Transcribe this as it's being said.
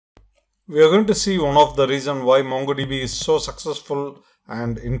We are going to see one of the reasons why MongoDB is so successful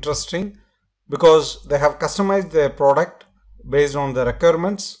and interesting, because they have customized their product based on the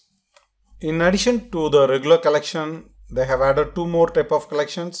requirements. In addition to the regular collection, they have added two more type of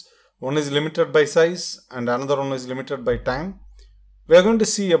collections. One is limited by size and another one is limited by time. We are going to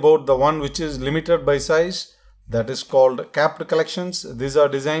see about the one which is limited by size, that is called capped collections. These are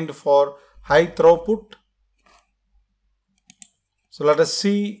designed for high throughput. So let us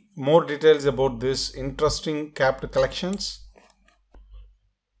see more details about this interesting capped collections.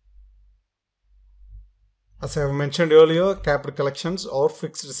 As I have mentioned earlier, capped collections or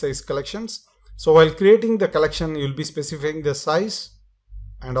fixed size collections. So while creating the collection, you will be specifying the size,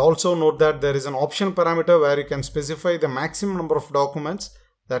 and also note that there is an option parameter where you can specify the maximum number of documents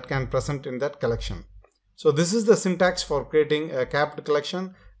that can present in that collection. So this is the syntax for creating a capped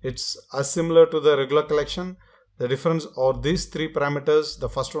collection. It's as similar to the regular collection. The difference are these three parameters. The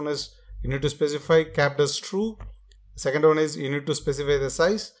first one is you need to specify capped as true. The second one is you need to specify the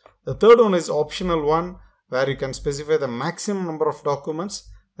size. The third one is optional one, where you can specify the maximum number of documents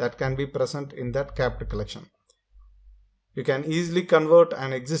that can be present in that capped collection. You can easily convert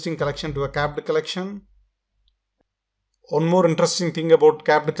an existing collection to a capped collection. One more interesting thing about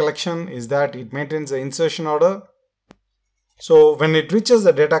capped collection is that it maintains the insertion order. So when it reaches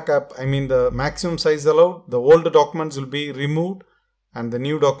the data cap, I mean the maximum size allowed, the old documents will be removed and the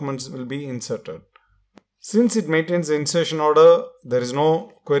new documents will be inserted. Since it maintains the insertion order, there is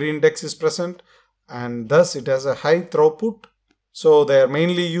no query index is present, and thus it has a high throughput. So they are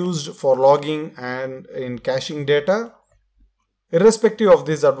mainly used for logging and in caching data. Irrespective of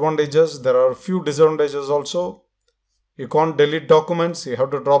these advantages, there are a few disadvantages also. You can't delete documents, you have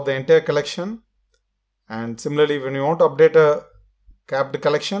to drop the entire collection. And similarly, when you want to update a capped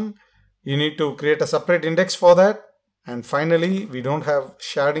collection, you need to create a separate index for that. And finally, we don't have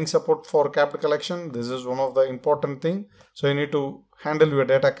sharding support for capped collection. This is one of the important things. So you need to handle your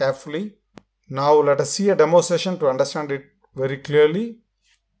data carefully. Now let us see a demo session to understand it very clearly.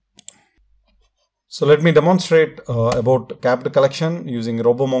 So let me demonstrate about capped collection using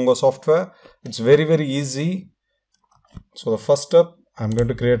RoboMongo software. It's very easy. So the first step, I'm going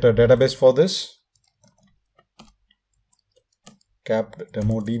to create a database for this. Capped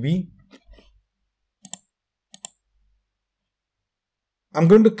demo DB. I'm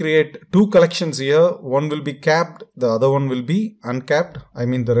going to create two collections here. One will be capped, the other one will be uncapped. I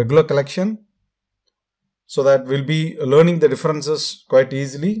mean the regular collection. So that we'll be learning the differences quite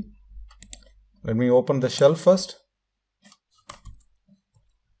easily. Let me open the shell first.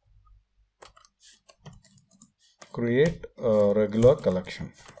 Create a regular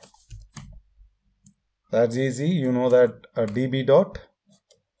collection. That's easy. You know that a db dot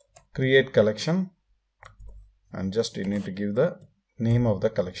create collection, and just you need to give the name of the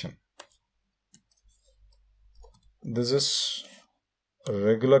collection. This is a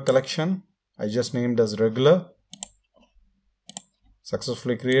regular collection. I just named as regular.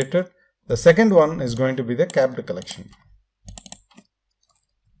 Successfully created. The second one is going to be the capped collection.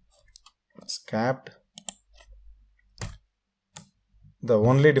 It's capped. The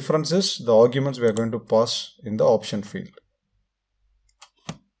only difference is the arguments we are going to pass in the option field.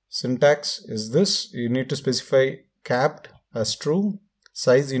 Syntax is this. You need to specify capped as true.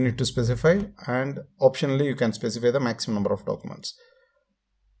 Size you need to specify, and optionally you can specify the maximum number of documents.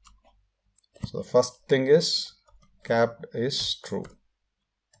 So the first thing is capped is true.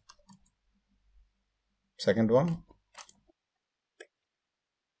 Second one.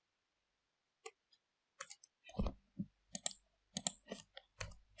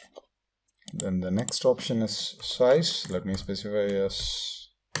 Then the next option is size. Let me specify as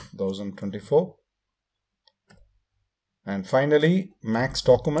 1024. And finally, max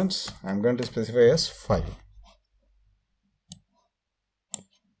documents. I'm going to specify as 5.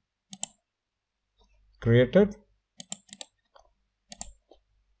 Created.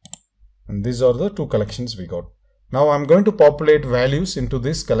 And these are the two collections we got. Now I'm going to populate values into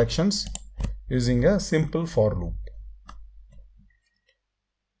these collections using a simple for loop.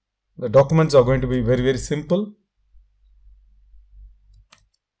 The documents are going to be very simple.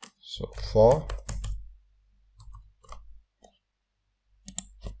 So for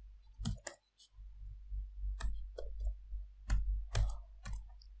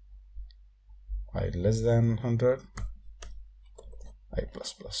I less than 100, I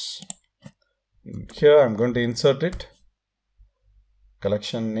plus. Here I'm going to insert it.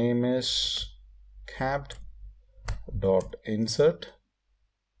 Collection name is capped dot insert.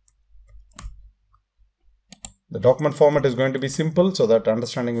 The document format is going to be simple so that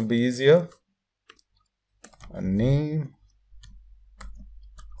understanding will be easier. A name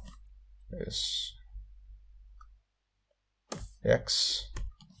is X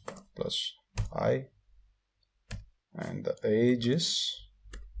plus I, and the age is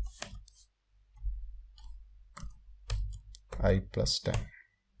I plus 10.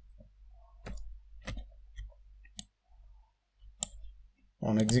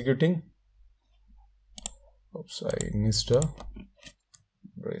 On executing, oops, I missed a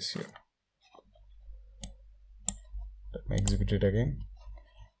brace here. Let me execute it again.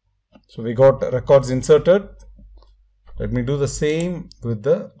 So we got records inserted. Let me do the same with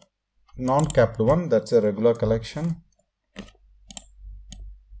the non-capped one. That's a regular collection.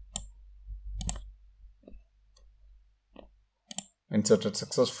 Inserted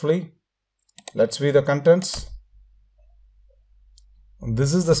successfully. Let's view the contents.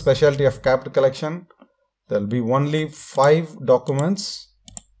 This is the specialty of capped collection. There will be only 5 documents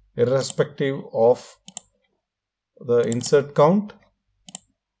irrespective of the insert count.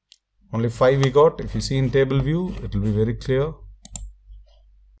 Only 5 we got. If you see in table view, it will be very clear.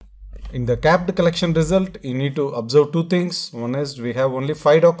 In the capped collection result, you need to observe 2 things. One is we have only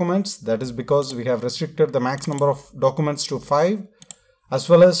 5 documents. That is because we have restricted the max number of documents to 5, as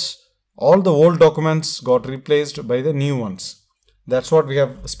well as all the old documents got replaced by the new ones. That's what we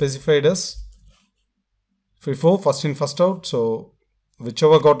have specified as FIFO, first in first out. So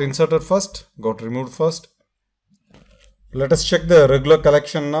whichever got inserted first got removed first. Let us check the regular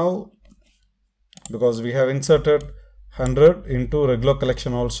collection now, because we have inserted 100 into regular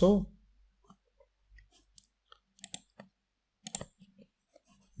collection also.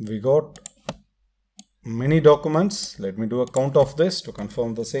 We got many documents. Let me do a count of this to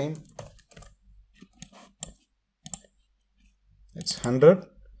confirm the same. It's 100.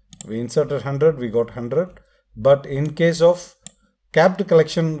 We inserted 100, we got 100. But in case of capped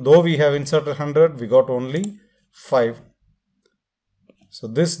collection, though we have inserted 100, we got only 5. So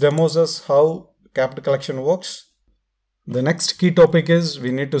this demos us how capped collection works. The next key topic is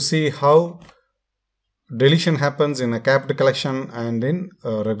we need to see how deletion happens in a capped collection and in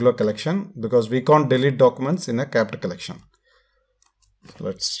a regular collection, because we can't delete documents in a capped collection. So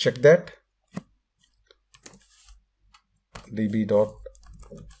let's check that.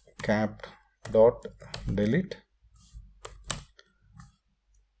 db.capped.delete.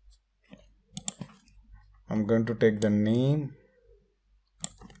 I'm going to take the name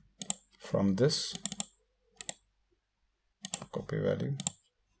from this, copy value.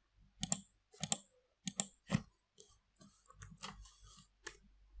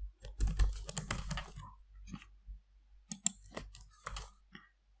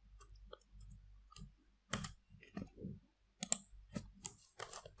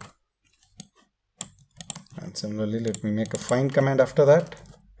 And similarly, let me make a find command after that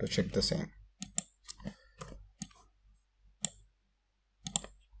to check the same.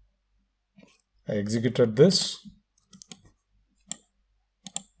 I executed this,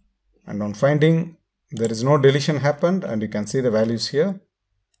 and on finding there is no deletion happened, and you can see the values here.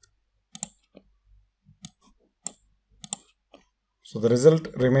 So the result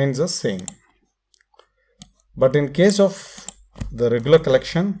remains the same. But in case of the regular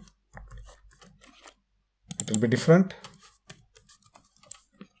collection, it will be different.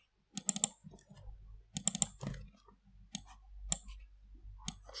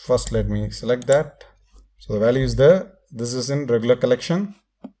 First, let me select that. So the value is there. This is in regular collection.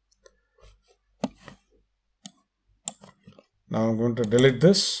 Now I'm going to delete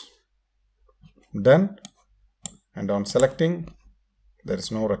this. Done. And on selecting, there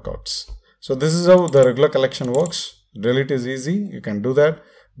is no records. So this is how the regular collection works. Delete is easy. You can do that.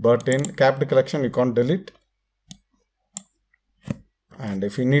 But in capped collection, you can't delete. And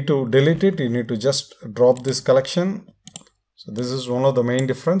if you need to delete it, you need to just drop this collection. So this is one of the main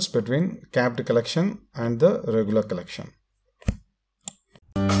difference between capped collection and the regular collection.